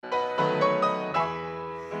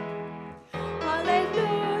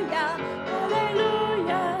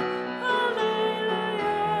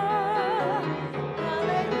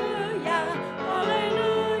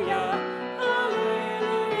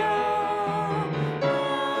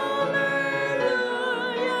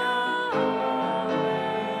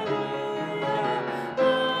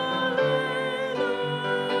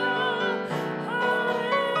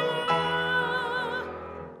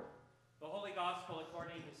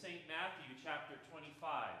chapter 25.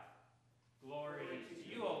 Glory to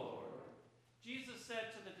you, O Lord. Jesus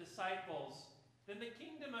said to the disciples, "Then the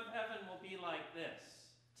kingdom of heaven will be like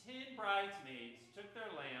this. 10 bridesmaids took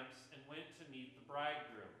their lamps and went to meet the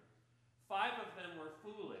bridegroom. 5 of them were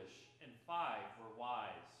foolish, and 5 were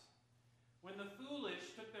wise. When the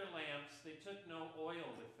foolish took their lamps, they took no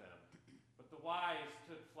oil with them, but the wise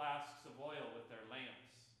took flasks of oil with their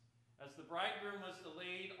lamps. As the bridegroom was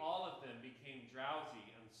delayed, all of them became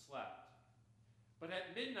drowsy and slept. But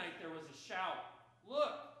at midnight there was a shout,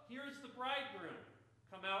 'Look, here is the bridegroom.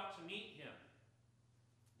 Come out to meet him.'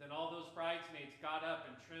 Then all those bridesmaids got up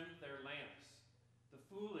and trimmed their lamps. The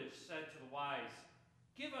foolish said to the wise,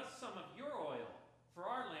 'Give us some of your oil, for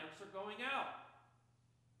our lamps are going out.'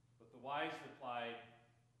 But the wise replied,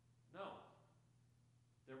 'No,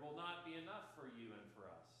 there will not be enough for you and for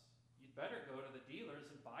us. You'd better go to the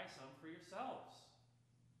dealers and buy some for yourselves.'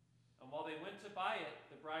 And while they went to buy it,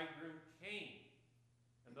 the bridegroom came,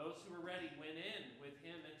 and those who were ready went in with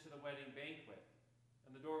him into the wedding banquet,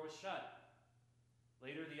 and the door was shut.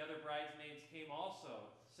 Later the other bridesmaids came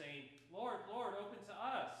also, saying, 'Lord, Lord, open to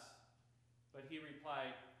us.' But he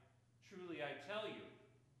replied, 'Truly I tell you,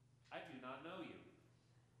 I do not know you.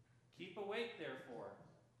 Keep awake, therefore,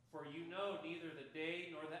 for you know neither the day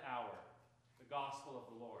nor the hour.'" The gospel of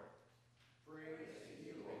the Lord. Praise to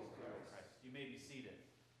you, O Christ. You may be seated.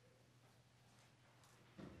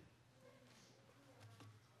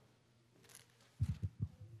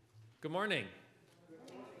 Good morning.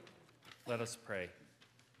 Let us pray.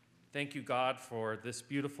 Thank you, God, for this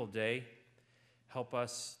beautiful day. Help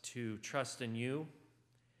us to trust in you.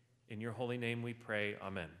 In your holy name we pray.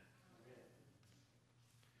 Amen.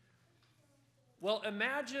 Well,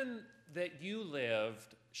 imagine that you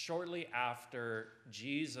lived shortly after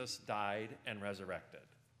Jesus died and resurrected.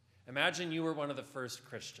 Imagine you were one of the first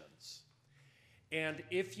Christians. And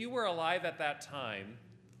if you were alive at that time,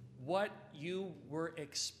 what you were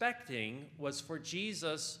expecting was for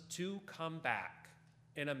Jesus to come back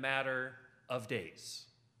in a matter of days.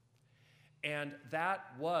 And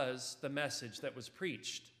that was the message that was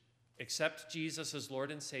preached. Accept Jesus as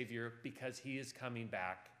Lord and Savior because he is coming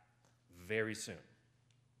back very soon.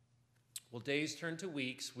 Well, days turned to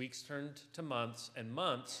weeks, weeks turned to months, and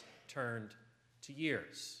months turned to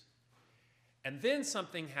years. And then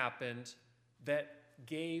something happened that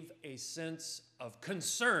gave a sense of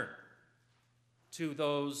concern to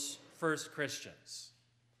those first Christians.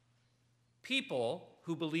 People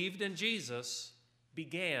who believed in Jesus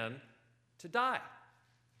began to die,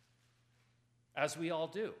 as we all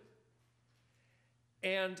do.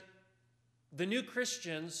 And the new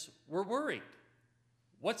Christians were worried.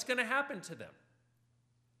 What's going to happen to them?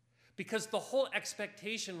 Because the whole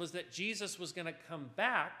expectation was that Jesus was going to come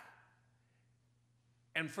back,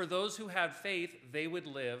 and for those who had faith, they would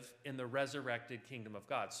live in the resurrected kingdom of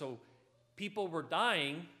God. So people were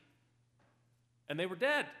dying, and they were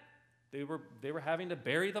dead. They were having to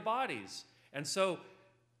bury the bodies. And so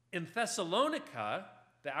in Thessalonica,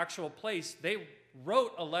 the actual place, they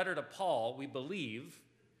wrote a letter to Paul, we believe,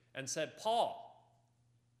 and said, "Paul,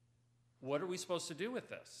 what are we supposed to do with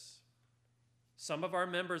this? Some of our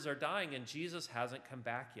members are dying, and Jesus hasn't come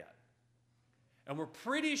back yet." And we're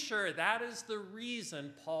pretty sure that is the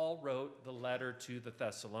reason Paul wrote the letter to the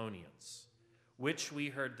Thessalonians, which we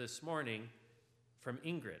heard this morning from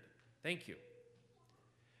Ingrid. Thank you.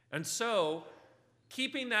 And so,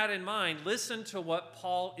 keeping that in mind, listen to what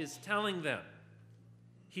Paul is telling them.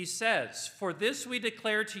 He says, "For this we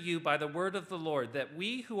declare to you by the word of the Lord, that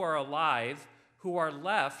we who are alive, who are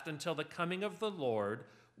left until the coming of the Lord,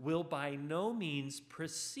 will by no means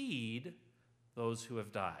precede those who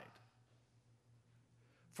have died.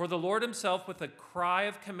 For the Lord himself, with a cry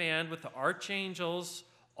of command, with the archangels,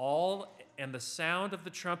 and the sound of the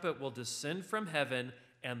trumpet will descend from heaven,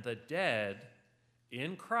 and the dead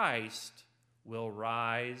in Christ will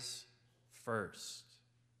rise first.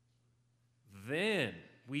 Then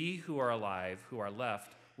we who are alive, who are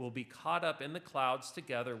left, will be caught up in the clouds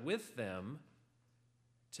together with them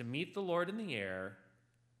to meet the Lord in the air,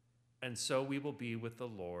 and so we will be with the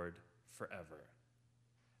Lord forever.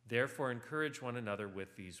 Therefore, encourage one another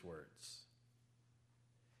with these words."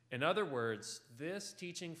 In other words, this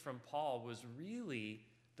teaching from Paul was really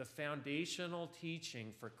the foundational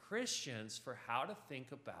teaching for Christians for how to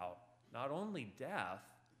think about not only death,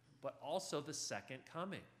 but also the second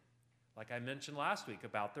coming. Like I mentioned last week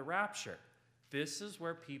about the rapture. This is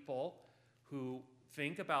where people who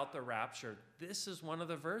think about the rapture, this is one of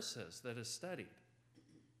the verses that is studied.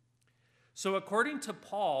 So according to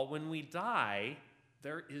Paul, when we die,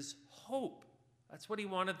 there is hope. That's what he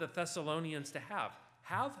wanted the Thessalonians to have.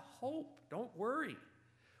 Have hope. Don't worry.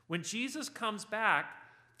 When Jesus comes back,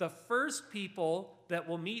 the first people that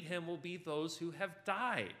will meet him will be those who have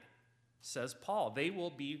died, says Paul. They will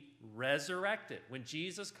be resurrected. When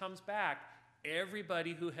Jesus comes back,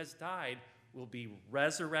 everybody who has died will be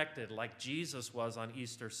resurrected like Jesus was on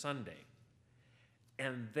Easter Sunday.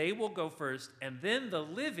 And they will go first, and then the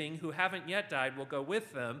living who haven't yet died will go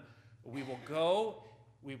with them. We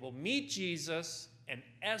will meet Jesus and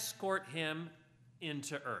escort him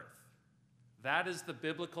into earth. That is the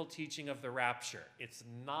biblical teaching of the rapture. It's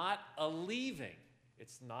not a leaving.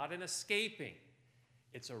 It's not an escaping.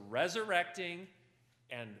 It's a resurrecting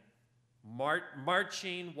and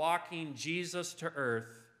marching, walking Jesus to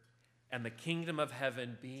earth, and the kingdom of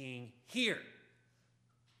heaven being here.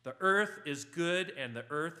 The earth is good, and the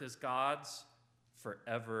earth is God's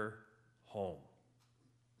forever home.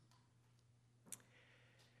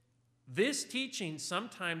 This teaching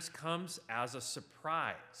sometimes comes as a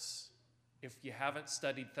surprise if you haven't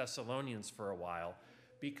studied Thessalonians for a while,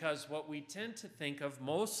 because what we tend to think of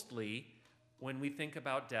mostly when we think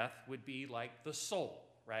about death would be like the soul,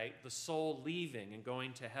 right? The soul leaving and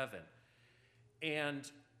going to heaven. And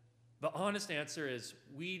the honest answer is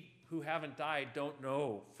we who haven't died don't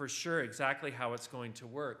know for sure exactly how it's going to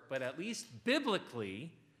work, but at least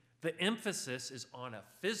biblically, the emphasis is on a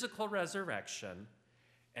physical resurrection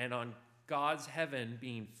and on God's heaven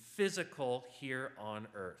being physical here on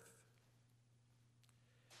earth.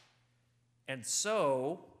 And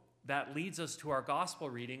so that leads us to our gospel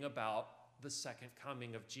reading about the second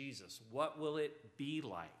coming of Jesus. What will it be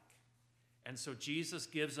like? And so Jesus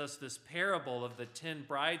gives us this parable of the 10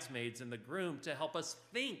 bridesmaids and the groom to help us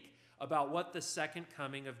think about what the second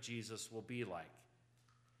coming of Jesus will be like.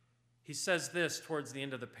 He says this towards the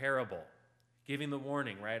end of the parable, giving the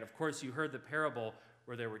warning, right? Of course, you heard the parable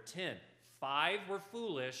where there were 10. 5 were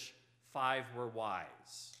foolish, 5 were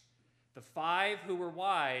wise. The 5 who were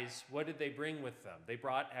wise, what did they bring with them? They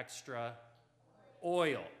brought extra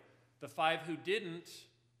oil. The 5 who didn't,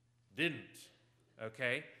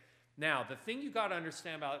 okay? Now, the thing you got to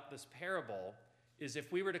understand about this parable is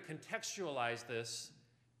if we were to contextualize this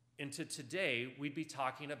into today, we'd be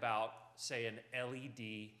talking about, say, an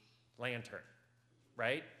LED lantern,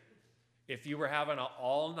 right? If you were having an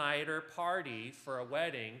all-nighter party for a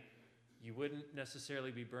wedding, you wouldn't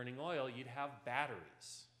necessarily be burning oil, you'd have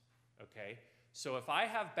batteries. Okay, so if I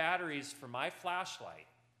have batteries for my flashlight,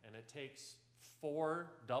 and it takes 4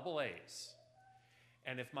 AA's,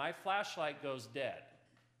 and if my flashlight goes dead,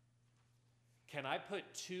 can I put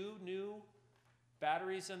 2 new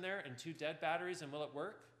batteries in there and 2 dead batteries, and will it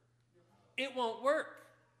work? It won't work.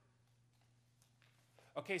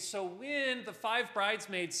 Okay, so when the 5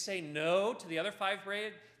 bridesmaids say no to the other 5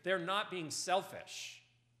 braids, they're not being selfish.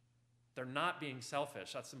 They're not being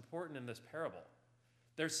selfish. That's important in this parable.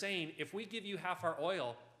 They're saying, if we give you half our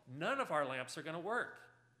oil, none of our lamps are going to work.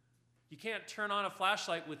 You can't turn on a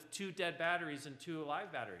flashlight with 2 dead batteries and 2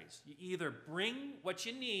 alive batteries. You either bring what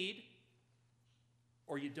you need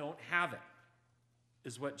or you don't have it,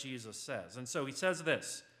 is what Jesus says. And so he says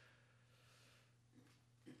this.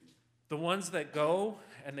 The ones that go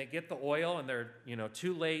and they get the oil and they're,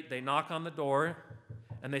 too late, they knock on the door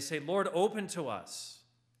and they say, Lord, open to us.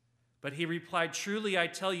 But he replied, truly, I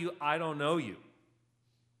tell you, I don't know you.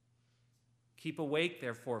 Keep awake,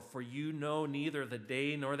 therefore, for you know neither the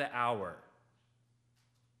day nor the hour.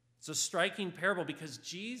 It's a striking parable because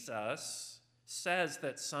Jesus says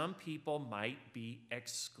that some people might be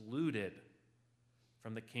excluded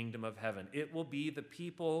from the kingdom of heaven. It will be the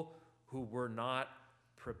people who were not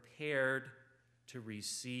prepared to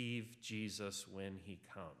receive Jesus when he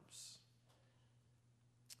comes.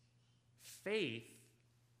 Faith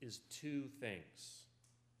is 2 things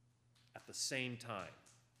at the same time.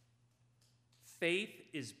 Faith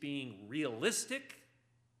is being realistic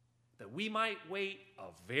that we might wait a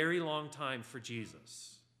very long time for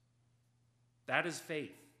Jesus. That is faith.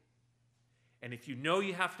 And if you know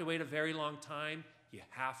you have to wait a very long time, you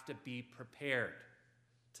have to be prepared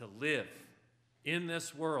to live in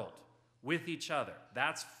this world with each other.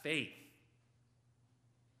 That's faith.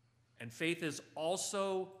 And faith is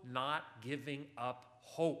also not giving up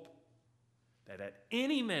hope that at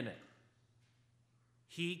any minute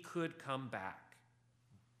he could come back.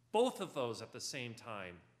 Both of those at the same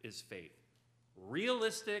time is faith.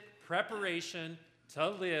 Realistic preparation to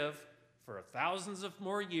live for thousands of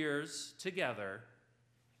more years together,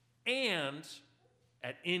 and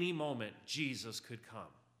at any moment Jesus could come.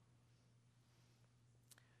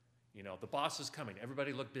 The boss is coming.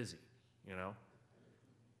 Everybody look busy,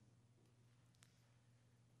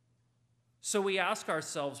 So we ask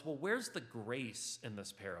ourselves, well, where's the grace in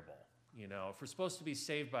this parable? You know, if we're supposed to be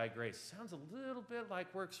saved by grace, it sounds a little bit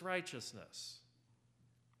like works righteousness.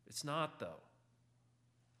 It's not, though.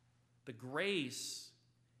 The grace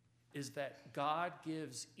is that God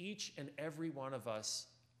gives each and every one of us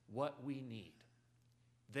what we need.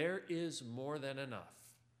 There is more than enough.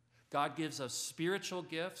 God gives us spiritual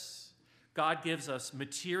gifts. God gives us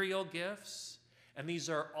material gifts. And these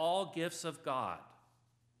are all gifts of God.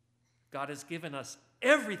 God has given us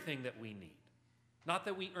everything that we need. Not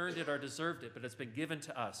that we earned it or deserved it, but it's been given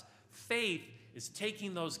to us. Faith is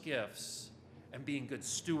taking those gifts and being good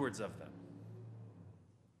stewards of them.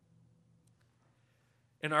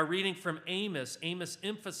 In our reading from Amos, Amos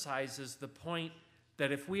emphasizes the point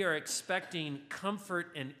that if we are expecting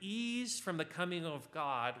comfort and ease from the coming of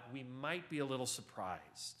God, we might be a little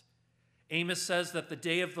surprised. Amos says that the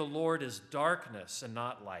day of the Lord is darkness and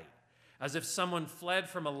not light, as if someone fled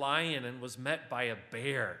from a lion and was met by a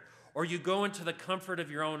bear, or you go into the comfort of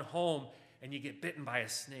your own home and you get bitten by a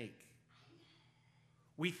snake.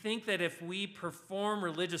 We think that if we perform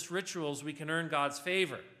religious rituals, we can earn God's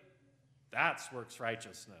favor. That's works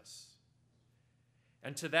righteousness.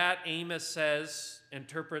 And to that, Amos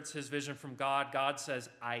interprets his vision from God. God says,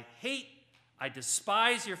 I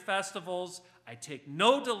despise your festivals. I take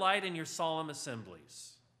no delight in your solemn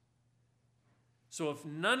assemblies. So if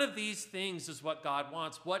none of these things is what God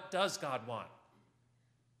wants, what does God want?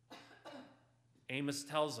 Amos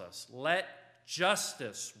tells us, let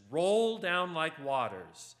justice roll down like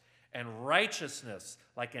waters and righteousness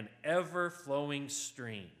like an ever-flowing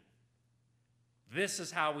stream. This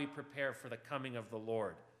is how we prepare for the coming of the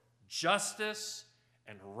Lord. Justice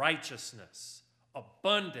and righteousness,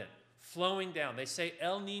 abundant, flowing down. They say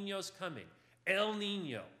El Niño's coming. El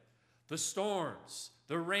Niño. The storms,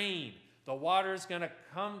 the rain, the water's going to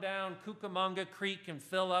come down Cucamonga Creek and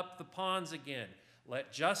fill up the ponds again.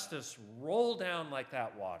 Let justice roll down like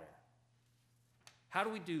that water. How do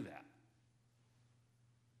we do that?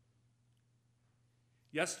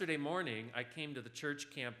 Yesterday morning, I came to the church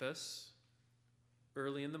campus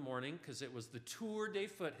early in the morning because it was the Tour des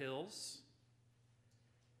Foothills.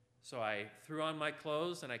 So I threw on my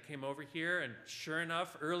clothes and I came over here, and sure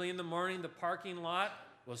enough, early in the morning, the parking lot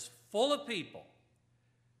was full of people.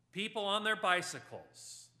 People on their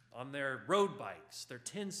bicycles, on their road bikes, their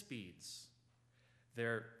 10-speeds.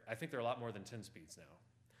 I think they're a lot more than 10 speeds now.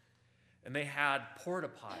 And they had porta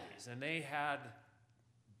potties, and they had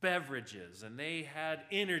beverages, and they had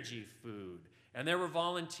energy food, and there were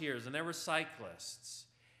volunteers, and there were cyclists.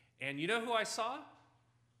 And you know who I saw?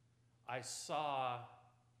 I saw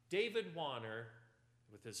David Warner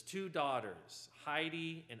with his two daughters,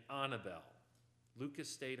 Heidi and Annabelle. Lucas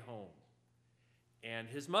stayed home. And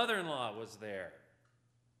his mother-in-law was there,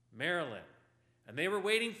 Marilyn. And they were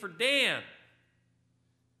waiting for Dan,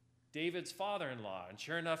 David's father-in-law. And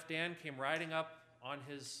sure enough, Dan came riding up on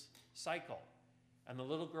his cycle. And the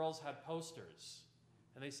little girls had posters.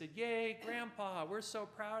 And they said, "Yay, Grandpa, we're so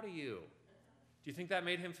proud of you." Do you think that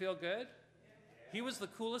made him feel good? He was the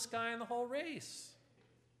coolest guy in the whole race.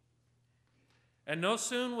 And no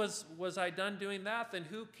sooner was I done doing that than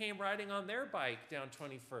who came riding on their bike down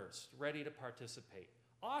 21st, ready to participate?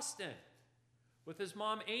 Austin, with his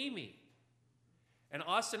mom, Amy. And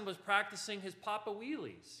Austin was practicing his Papa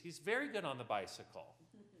Wheelies. He's very good on the bicycle.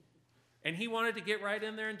 And he wanted to get right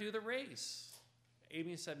in there and do the race.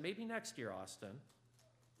 Amy said, "Maybe next year, Austin."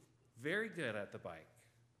 Very good at the bike.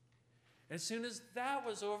 And as soon as that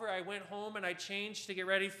was over, I went home and I changed to get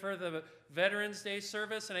ready for the Veterans Day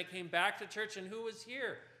service, and I came back to church, and who was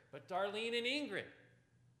here but Darlene and Ingrid,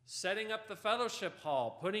 setting up the fellowship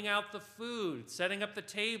hall, putting out the food, setting up the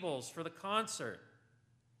tables for the concert.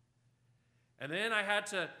 And then I had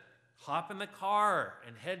to hop in the car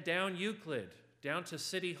and head down Euclid, down to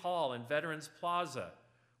City Hall and Veterans Plaza,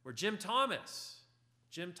 where Jim Thomas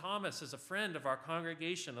is a friend of our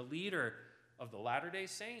congregation, a leader of the Latter-day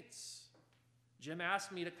Saints. Jim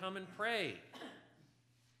asked me to come and pray.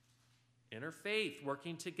 Interfaith,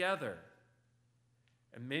 working together.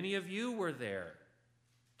 And many of you were there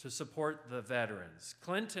to support the veterans.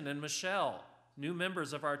 Clinton and Michelle, new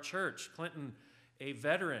members of our church. Clinton, a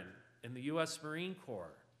veteran in the U.S. Marine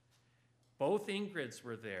Corps. Both Ingrids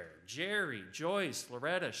were there. Jerry, Joyce,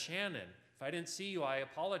 Loretta, Shannon. If I didn't see you, I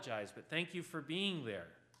apologize, but thank you for being there.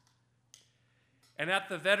 And at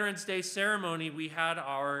the Veterans Day ceremony, we had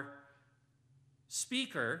our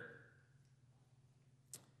speaker,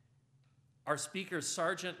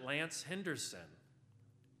 Sergeant Lance Henderson,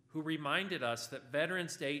 who reminded us that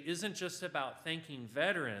Veterans Day isn't just about thanking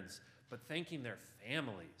veterans, but thanking their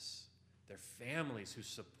families who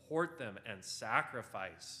support them and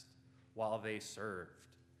sacrificed while they served,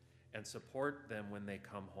 and support them when they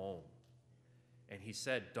come home. And he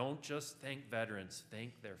said, don't just thank veterans,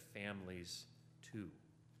 thank their families too.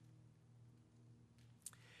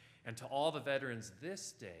 And to all the veterans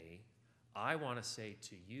this day, I want to say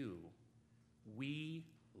to you, we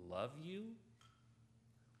love you,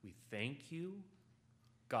 we thank you,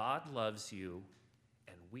 God loves you,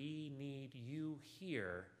 and we need you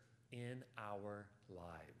here in our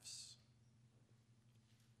lives.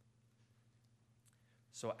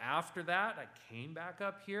 So after that, I came back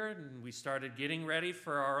up here and we started getting ready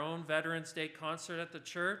for our own Veterans Day concert at the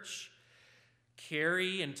church.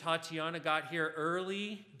 Carrie and Tatiana got here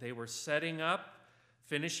early. They were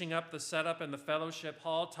finishing up the setup in the fellowship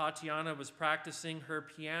hall. Tatiana was practicing her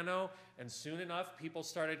piano, and soon enough, people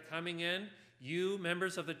started coming in. You,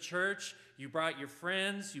 members of the church, you brought your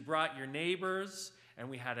friends, you brought your neighbors, and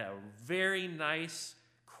we had a very nice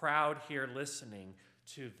crowd here listening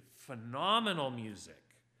to phenomenal music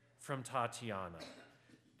from Tatiana.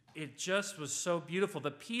 It just was so beautiful.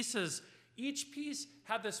 The pieces, each piece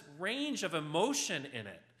had this range of emotion in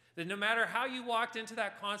it, that no matter how you walked into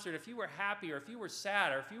that concert, if you were happy or if you were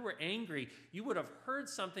sad or if you were angry, you would have heard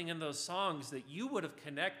something in those songs that you would have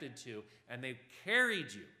connected to, and they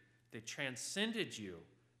carried you. They transcended you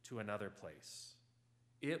to another place.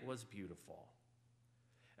 It was beautiful.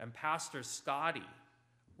 And Pastor Scotty,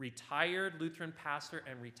 retired Lutheran pastor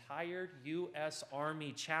and retired U.S.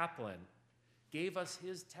 Army chaplain, gave us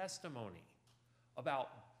his testimony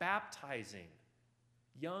about baptizing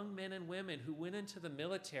young men and women who went into the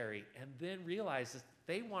military and then realized that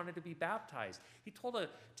they wanted to be baptized. He told a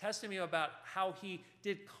testimony about how he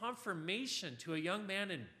did confirmation to a young man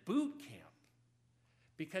in boot camp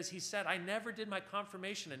because he said, I never did my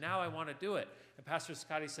confirmation and now I want to do it. And Pastor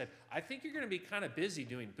Scotty said, I think you're going to be kind of busy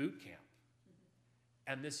doing boot camp.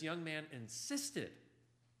 And this young man insisted,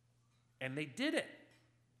 and they did it.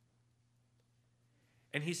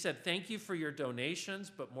 And he said, thank you for your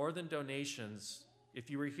donations, but more than donations, if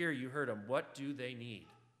you were here, you heard him. What do they need?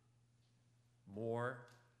 More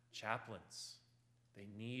chaplains. They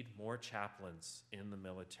need more chaplains in the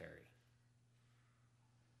military.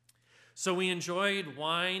 So we enjoyed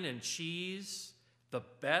wine and cheese, the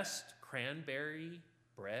best cranberry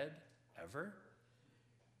bread ever.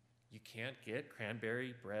 You can't get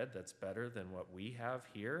cranberry bread that's better than what we have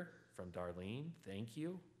here from Darlene. Thank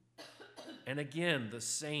you. And again, the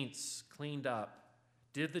saints cleaned up,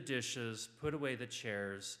 did the dishes, put away the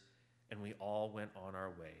chairs, and we all went on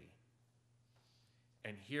our way.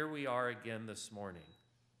 And here we are again this morning,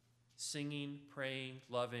 singing, praying,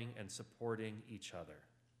 loving, and supporting each other.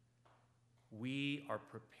 We are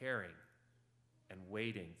preparing and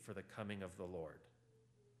waiting for the coming of the Lord.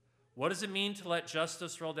 What does it mean to let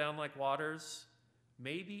justice roll down like waters?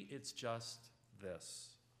 Maybe it's just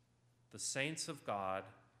this: the saints of God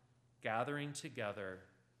gathering together,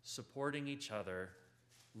 supporting each other,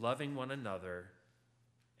 loving one another,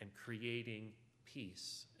 and creating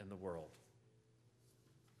peace in the world.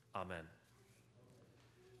 Amen.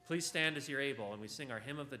 Please stand as you're able, and we sing our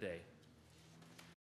hymn of the day.